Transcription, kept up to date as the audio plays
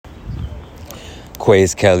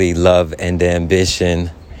Aquarius Kelly, Love and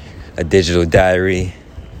Ambition, a digital diary,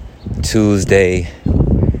 Tuesday,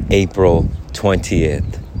 April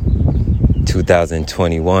 20th,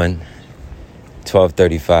 2021,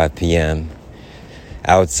 12:35 p.m.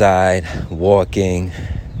 Outside, walking,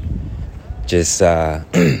 just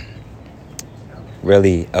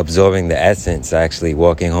really absorbing the essence, actually,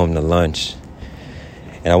 walking home to lunch.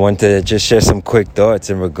 And I want to just share some quick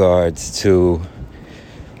thoughts in regards to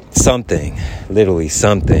something, literally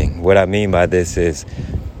something. What I mean by this is,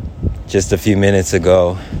 just a few minutes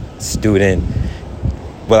ago,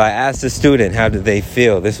 I asked the student how did they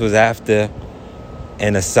feel. This was after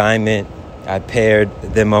an assignment. I paired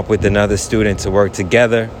them up with another student to work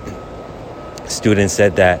together. Student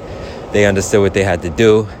said that they understood what they had to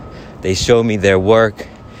do. They showed me their work,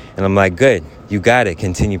 and I'm like, good, you got it,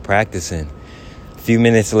 continue practicing. A few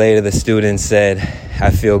minutes later, the student said,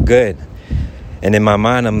 I feel good. And in my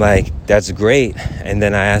mind, I'm like, that's great. And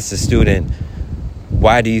then I asked the student,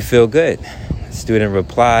 why do you feel good? The student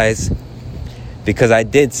replies, because I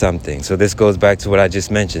did something. So this goes back to what I just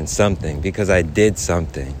mentioned, something, because I did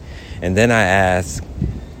something. And then I asked,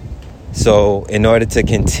 so in order to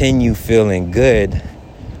continue feeling good,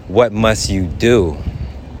 what must you do?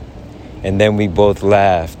 And then we both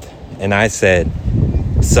laughed. And I said,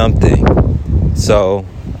 something. So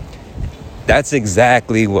that's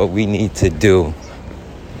exactly what we need to do,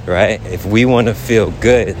 right? If we want to feel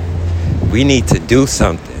good, we need to do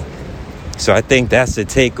something. So I think that's the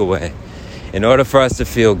takeaway. In order for us to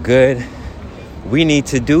feel good, we need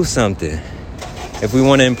to do something. If we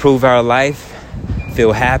want to improve our life,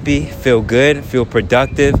 feel happy, feel good, feel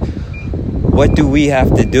productive, what do we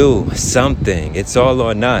have to do? Something. It's all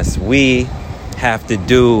on us. We have to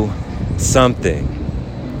do something.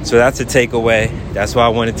 So that's a takeaway. That's why I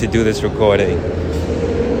wanted to do this recording.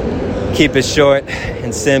 Keep it short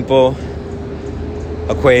and simple.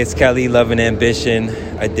 Aquarius Kelly, Love and Ambition,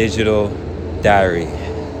 a digital diary.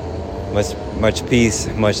 Much peace,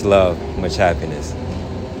 much love, much happiness.